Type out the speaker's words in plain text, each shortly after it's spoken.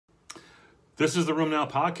This is the Room Now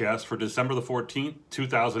podcast for December the 14th,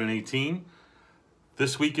 2018.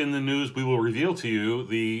 This week in the news, we will reveal to you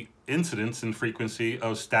the incidence and frequency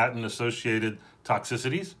of statin-associated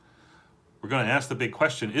toxicities. We're going to ask the big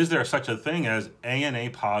question, is there such a thing as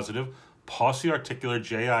ANA-positive pauciarticular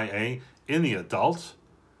JIA in the adults?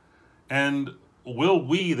 And will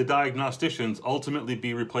we, the diagnosticians, ultimately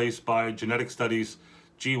be replaced by genetic studies,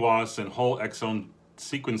 GWAS, and whole exome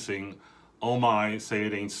sequencing? Oh my, say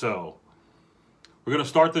it ain't so. We're going to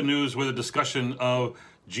start the news with a discussion of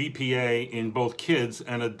GPA in both kids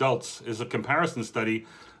and adults. Is a comparison study,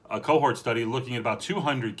 a cohort study looking at about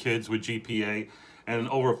 200 kids with GPA and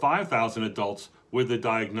over 5,000 adults with the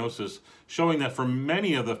diagnosis, showing that for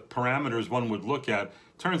many of the parameters one would look at,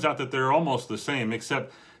 turns out that they're almost the same,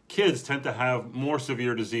 except kids tend to have more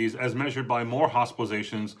severe disease as measured by more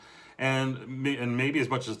hospitalizations and maybe as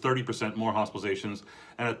much as 30% more hospitalizations,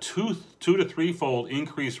 and a two to threefold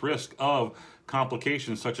increased risk of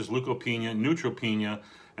complications such as leukopenia, neutropenia,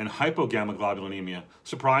 and hypogammaglobulinemia.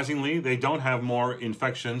 Surprisingly, they don't have more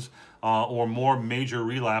infections or more major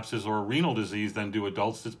relapses or renal disease than do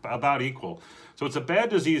adults. It's about equal. So it's a bad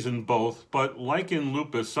disease in both, but like in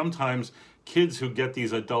lupus, sometimes kids who get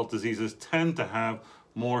these adult diseases tend to have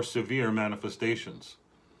more severe manifestations.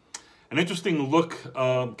 An interesting look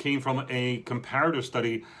came from a comparative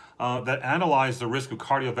study that analyzed the risk of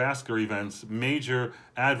cardiovascular events, major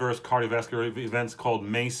adverse cardiovascular events called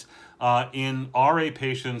MACE, in RA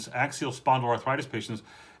patients, axial spondyloarthritis patients,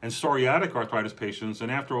 and psoriatic arthritis patients.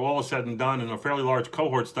 And after all is said and done, in a fairly large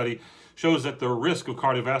cohort study, shows that the risk of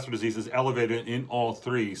cardiovascular disease is elevated in all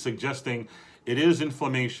three, suggesting it is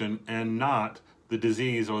inflammation and not the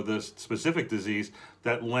disease or the specific disease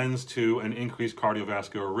that lends to an increased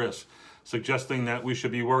cardiovascular risk, suggesting that we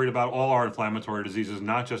should be worried about all our inflammatory diseases,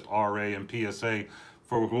 not just RA and PSA,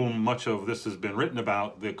 for whom much of this has been written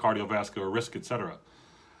about, the cardiovascular risk, etc.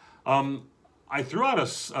 I threw out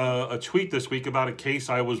a tweet this week about a case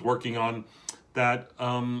I was working on that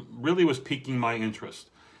really was piquing my interest.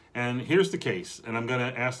 And here's the case, and I'm going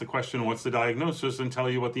to ask the question, what's the diagnosis, and tell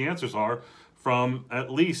you what the answers are from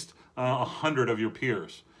at least 100 of your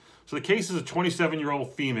peers. So the case is a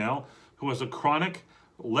 27-year-old female who has a chronic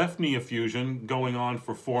left knee effusion going on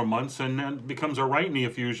for 4 months and then becomes a right knee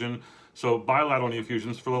effusion, so bilateral knee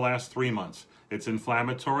effusions, for the last 3 months. It's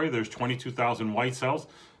inflammatory. There's 22,000 white cells,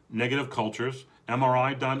 negative cultures.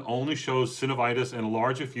 MRI done only shows synovitis and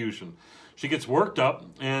large effusion. She gets worked up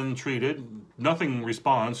and treated. Nothing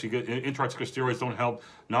responds. Intra-articular steroids don't help.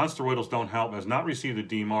 Non-steroidals don't help. Has not received a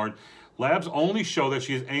DMARD. Labs only show that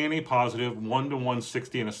she is ANA positive, 1 to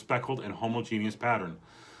 160 in a speckled and homogeneous pattern.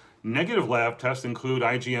 Negative lab tests include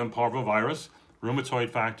IgM parvovirus,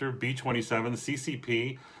 rheumatoid factor, B27,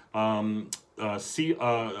 CCP,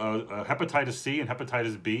 hepatitis C and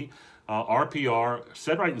hepatitis B, RPR,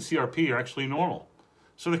 SEDRITE and CRP are actually normal.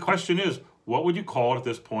 So the question is, what would you call it at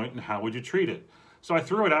this point and how would you treat it? So I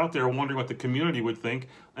threw it out there wondering what the community would think,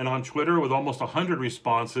 and on Twitter with almost 100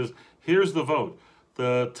 responses, here's the vote.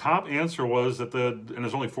 The top answer was that and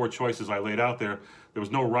there's only 4 choices I laid out there, there was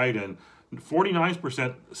no write-in.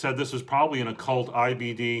 49% said this is probably an occult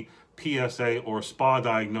IBD, PSA, or SPA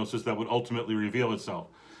diagnosis that would ultimately reveal itself.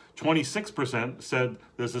 26% said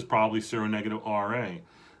this is probably seronegative RA.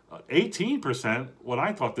 18% what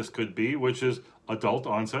I thought this could be, which is adult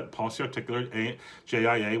onset pauciarticular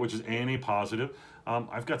JIA, which is ANA positive.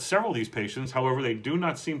 I've got several of these patients. However, they do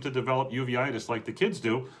not seem to develop uveitis like the kids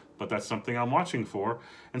do, but that's something I'm watching for.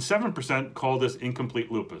 And 7% call this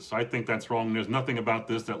incomplete lupus. I think that's wrong. There's nothing about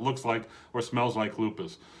this that looks like or smells like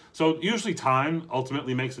lupus. So usually time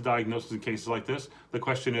ultimately makes the diagnosis in cases like this. The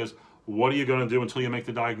question is, what are you going to do until you make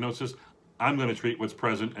the diagnosis? I'm going to treat what's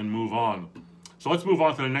present and move on. So let's move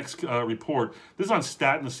on to the next report. This is on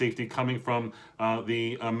statin safety coming from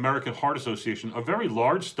the American Heart Association, a very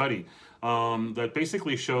large study that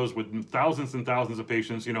basically shows with thousands and thousands of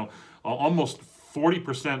patients, almost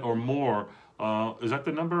 40% or more, is that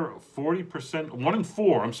the number? 40%, 1 in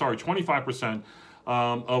 4, I'm sorry, 25%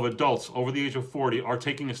 of adults over the age of 40 are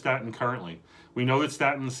taking a statin currently. We know that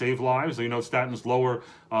statins save lives. We know statins lower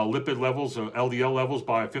lipid levels, LDL levels,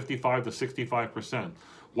 by 55 to 65%.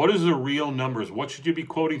 What is the real numbers? What should you be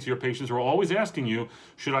quoting to your patients who are always asking you,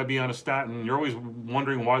 should I be on a statin? You're always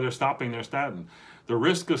wondering why they're stopping their statin. The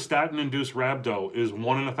risk of statin-induced rhabdo is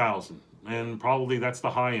 1 in 1,000, and probably that's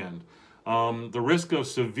the high end. The risk of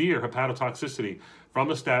severe hepatotoxicity from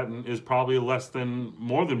a statin is probably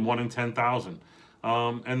more than 1 in 10,000.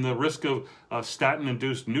 And the risk of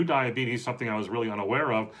statin-induced new diabetes, something I was really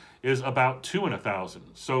unaware of, is about 2 in 1,000.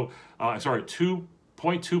 So, sorry,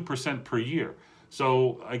 2.2% per year.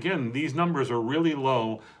 So again, these numbers are really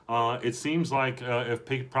low. It seems like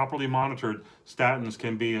if properly monitored, statins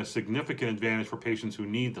can be a significant advantage for patients who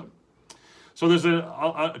need them. So there's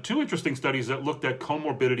two interesting studies that looked at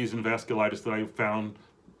comorbidities in vasculitis that I found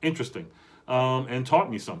interesting and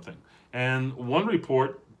taught me something. And one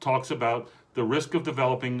report talks about the risk of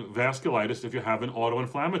developing vasculitis if you have an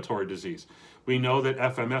autoinflammatory disease. We know that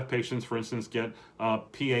FMF patients, for instance, get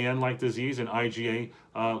PAN-like disease and IgA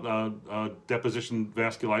deposition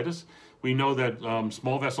vasculitis. We know that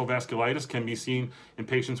small vessel vasculitis can be seen in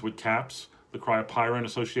patients with CAPS, the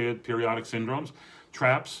cryopyrin-associated periodic syndromes,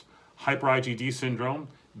 TRAPS, hyper IgD syndrome,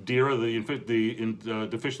 DIRA, the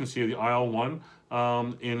deficiency of the IL-1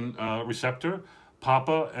 receptor,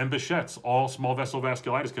 PAPA, and Behçet's, all small vessel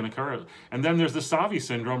vasculitis can occur. And then there's the Savy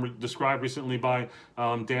syndrome described recently by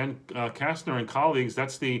Dan Kastner and colleagues.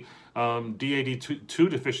 That's the DAD2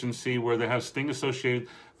 deficiency where they have sting-associated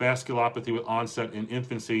vasculopathy with onset in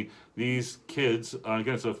infancy. These kids,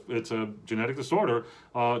 again, it's a genetic disorder,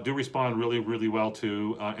 do respond really, really well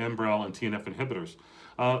to Enbrel and TNF inhibitors.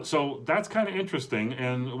 So that's kind of interesting,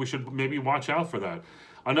 and we should maybe watch out for that.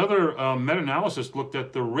 Another meta-analysis looked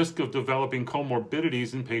at the risk of developing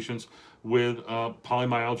comorbidities in patients with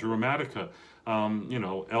polymyalgia rheumatica. You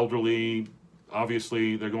know, elderly,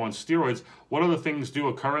 obviously they go on steroids. What other things do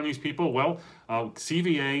occur in these people? Well,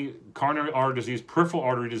 CVA, coronary artery disease, peripheral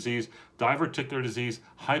artery disease, diverticular disease,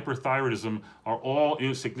 hyperthyroidism are all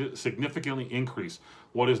significantly increased.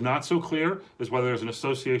 What is not so clear is whether there's an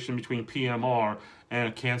association between PMR and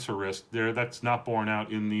a cancer risk. That's not borne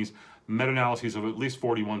out in these meta-analyses of at least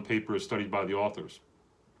 41 papers studied by the authors.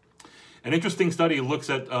 An interesting study looks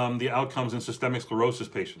at the outcomes in systemic sclerosis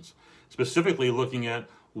patients, specifically looking at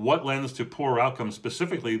what lends to poor outcomes,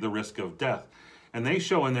 specifically the risk of death. And they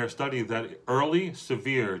show in their study that early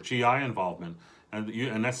severe GI involvement,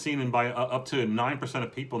 and that's seen in by up to 9%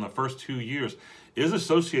 of people in the first 2 years, is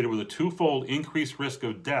associated with a twofold increased risk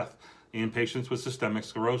of death in patients with systemic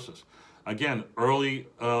sclerosis. Again, early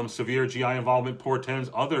severe GI involvement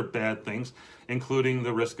portends other bad things, including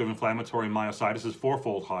the risk of inflammatory myositis is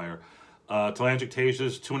 4-fold higher, telangiectasia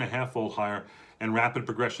is 2.5-fold higher, and rapid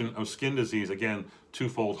progression of skin disease, again,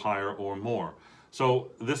 2-fold higher or more.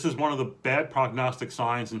 So this is one of the bad prognostic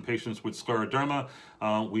signs in patients with scleroderma.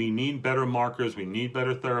 We need better markers, we need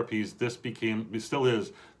better therapies. This still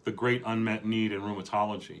is the great unmet need in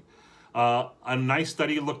rheumatology. A nice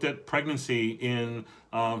study looked at pregnancy in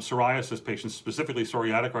psoriasis patients, specifically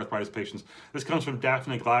psoriatic arthritis patients. This comes from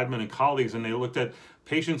Daphne Gladman and colleagues, and they looked at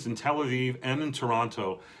patients in Tel Aviv and in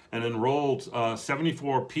Toronto and enrolled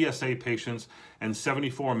 74 PSA patients and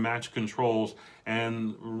 74 matched controls,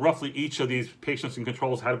 and roughly each of these patients and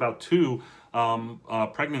controls had about 2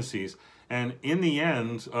 pregnancies. And in the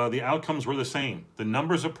end, the outcomes were the same. The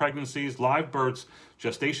numbers of pregnancies, live births,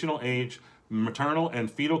 gestational age, maternal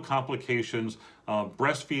and fetal complications,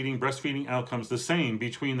 breastfeeding outcomes, the same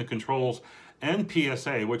between the controls and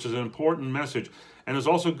PSA, which is an important message. And there's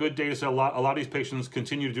also good data that a lot of these patients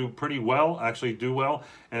continue to do pretty well, actually do well,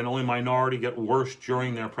 and only a minority get worse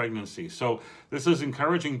during their pregnancy. So this is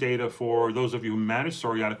encouraging data for those of you who manage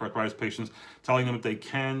psoriatic arthritis patients, telling them that they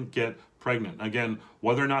can get pregnant. Again,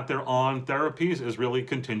 whether or not they're on therapies is really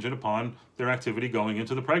contingent upon their activity going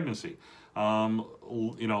into the pregnancy.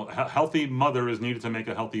 You know, a healthy mother is needed to make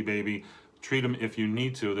a healthy baby. Treat them if you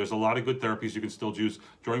need to. There's a lot of good therapies you can still use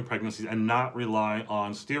during pregnancies and not rely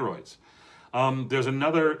on steroids. There's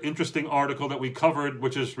another interesting article that we covered,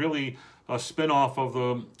 which is really a spin-off of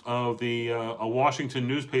a Washington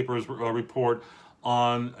newspaper's report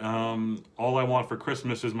on All I Want for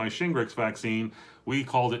Christmas is My Shingrix Vaccine. We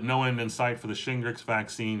called it No End in Sight for the Shingrix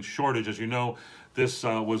vaccine shortage. As you know, this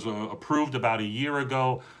was approved about a year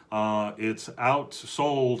ago. It's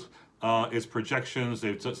outsold its projections.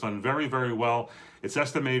 They've done very, very well. It's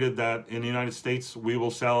estimated that in the United States, we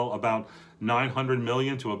will sell about $900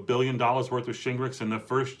 million to $1 billion worth of Shingrix in the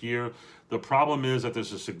first year. The problem is that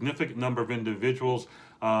there's a significant number of individuals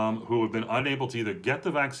who have been unable to either get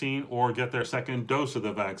the vaccine or get their second dose of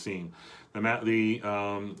the vaccine.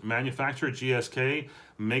 The manufacturer, GSK,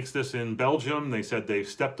 makes this in Belgium. They said they've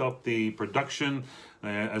stepped up the production.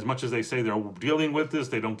 As much as they say they're dealing with this,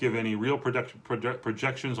 they don't give any real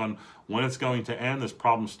projections on when it's going to end. This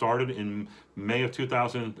problem started in May of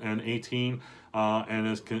 2018 and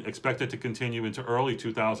is expected to continue into early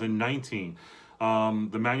 2019.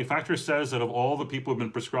 The manufacturer says that of all the people who have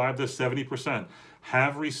been prescribed this, 70%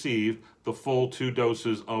 have received the full 2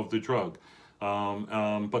 doses of the drug.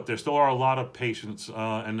 But there still are a lot of patients,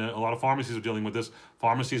 and a lot of pharmacies are dealing with this.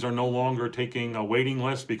 Pharmacies are no longer taking a waiting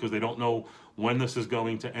list because they don't know when this is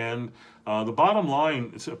going to end. The bottom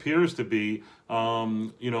line appears to be,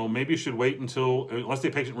 maybe you should wait until, unless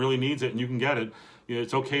the patient really needs it and you can get it,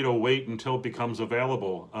 it's okay to wait until it becomes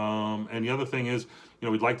available. And the other thing is,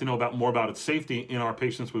 we'd like to know more about its safety in our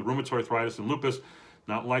patients with rheumatoid arthritis and lupus.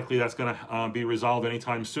 Not likely that's going to be resolved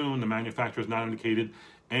anytime soon. The manufacturer has not indicated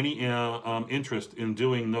any interest in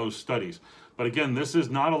doing those studies. But again, this is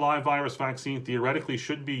not a live virus vaccine. Theoretically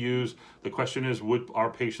should be used. The question is, would our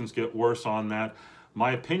patients get worse on that?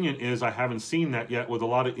 My opinion is I haven't seen that yet, with a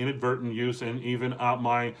lot of inadvertent use and even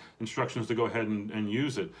my instructions to go ahead and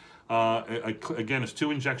use it. Again, it's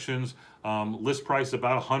 2 injections, list price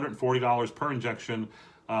about $140 per injection.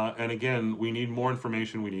 And again, we need more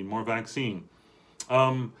information. We need more vaccine.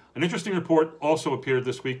 An interesting report also appeared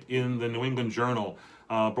this week in the New England Journal,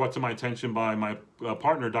 brought to my attention by my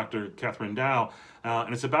partner, Dr. Catherine Dow,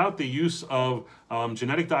 and it's about the use of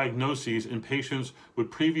genetic diagnoses in patients with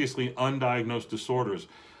previously undiagnosed disorders.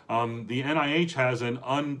 The NIH has an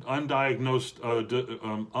undiagnosed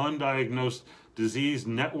disease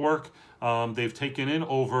network. They've taken in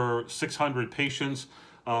over 600 patients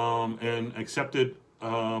and accepted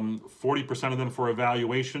 40% of them for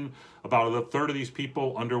evaluation. About a third of these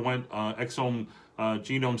people underwent exome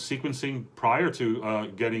genome sequencing prior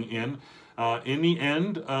to getting in. In the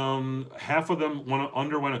end, half of them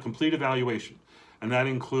underwent a complete evaluation, and that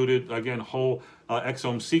included, again, whole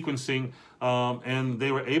exome sequencing, and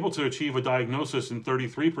they were able to achieve a diagnosis in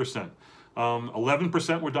 33%.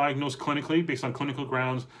 11% were diagnosed clinically based on clinical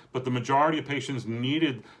grounds, but the majority of patients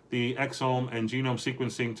needed the exome and genome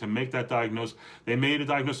sequencing to make that diagnosis. They made a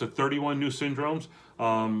diagnosis of 31 new syndromes.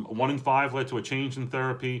 1 in 5 led to a change in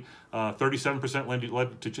therapy. 37%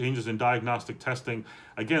 led to changes in diagnostic testing.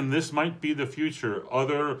 Again, this might be the future.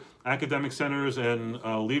 Other academic centers and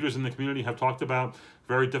leaders in the community have talked about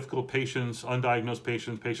very difficult patients, undiagnosed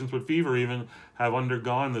patients, patients with fever even, have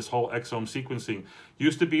undergone this whole exome sequencing.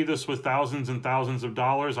 Used to be this was thousands and thousands of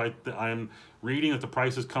dollars. I'm reading that the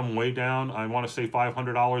prices come way down. I want to say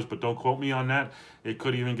 $500, but don't quote me on that. It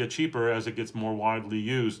could even get cheaper as it gets more widely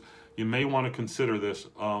used. You may want to consider this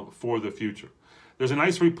for the future. There's a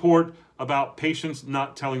nice report about patients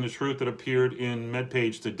not telling the truth that appeared in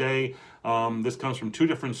MedPage today. This comes from 2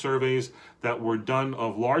 different surveys that were done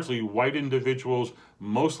of largely white individuals,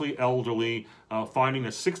 mostly elderly, finding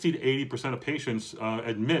that 60 to 80% of patients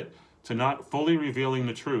admit to not fully revealing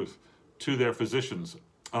the truth to their physicians.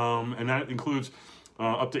 And that includes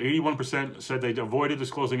up to 81% said they avoided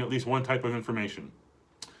disclosing at least one type of information.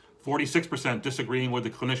 46% disagreeing with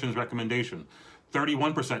the clinician's recommendation.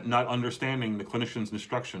 31% not understanding the clinician's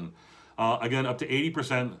instruction. Again, up to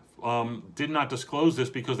 80% did not disclose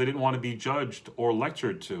this because they didn't want to be judged or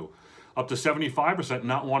lectured to. Up to 75%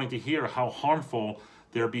 not wanting to hear how harmful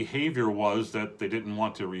their behavior was that they didn't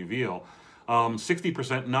want to reveal.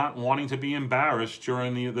 60% not wanting to be embarrassed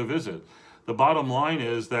during the visit. The bottom line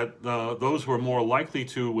is that those who are more likely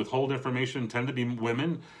to withhold information tend to be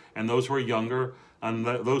women, and those who are younger, and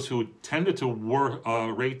those who tended to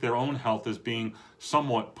rate their own health as being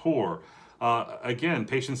somewhat poor. Again,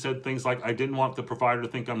 patients said things like, I didn't want the provider to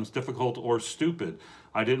think I'm difficult or stupid.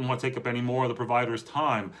 I didn't want to take up any more of the provider's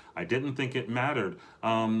time. I didn't think it mattered.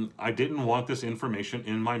 I didn't want this information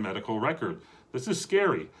in my medical record. This is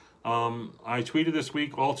scary. I tweeted this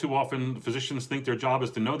week, all too often physicians think their job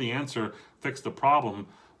is to know the answer, fix the problem,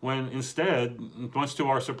 when instead, much to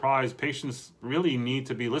our surprise, patients really need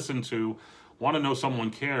to be listened to, want to know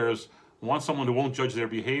someone cares, want someone who won't judge their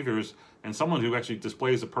behaviors, and someone who actually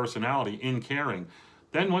displays a personality in caring.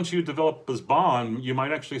 Then once you develop this bond, you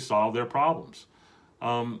might actually solve their problems.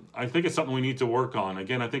 I think it's something we need to work on.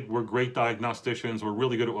 Again, I think we're great diagnosticians, we're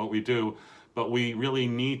really good at what we do, but we really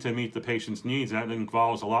need to meet the patient's needs, and that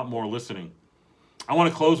involves a lot more listening. I want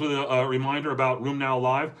to close with a reminder about RheumNow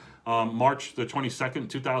Live, March the 22nd,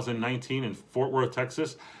 2019 in Fort Worth,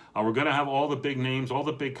 Texas. We're going to have all the big names, all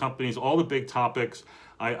the big companies, all the big topics.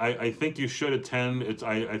 I think you should attend.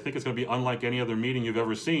 I think it's going to be unlike any other meeting you've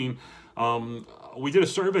ever seen. We did a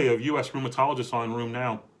survey of U.S. rheumatologists on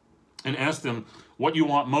RheumNow and asked them what you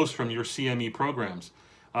want most from your CME programs.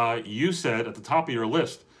 You said at the top of your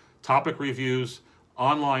list, topic reviews,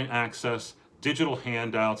 online access, digital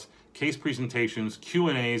handouts, case presentations,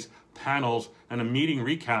 Q&As, panels, and a meeting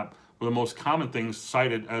recap were the most common things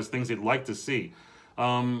cited as things they'd like to see.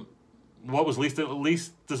 What was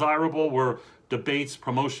least desirable were debates,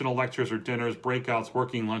 promotional lectures or dinners, breakouts,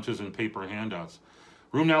 working lunches, and paper handouts.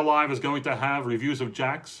 RheumNow Live is going to have reviews of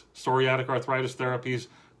JAKs, psoriatic arthritis therapies,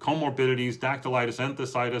 comorbidities, dactylitis,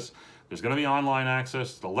 enthesitis. There's going to be online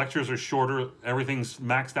access. The lectures are shorter. Everything's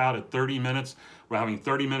maxed out at 30 minutes. We're having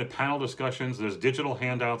 30-minute panel discussions. There's digital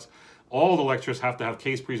handouts. All the lectures have to have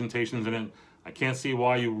case presentations in it. I can't see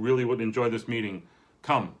why you really wouldn't enjoy this meeting.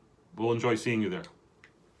 Come. We'll enjoy seeing you there.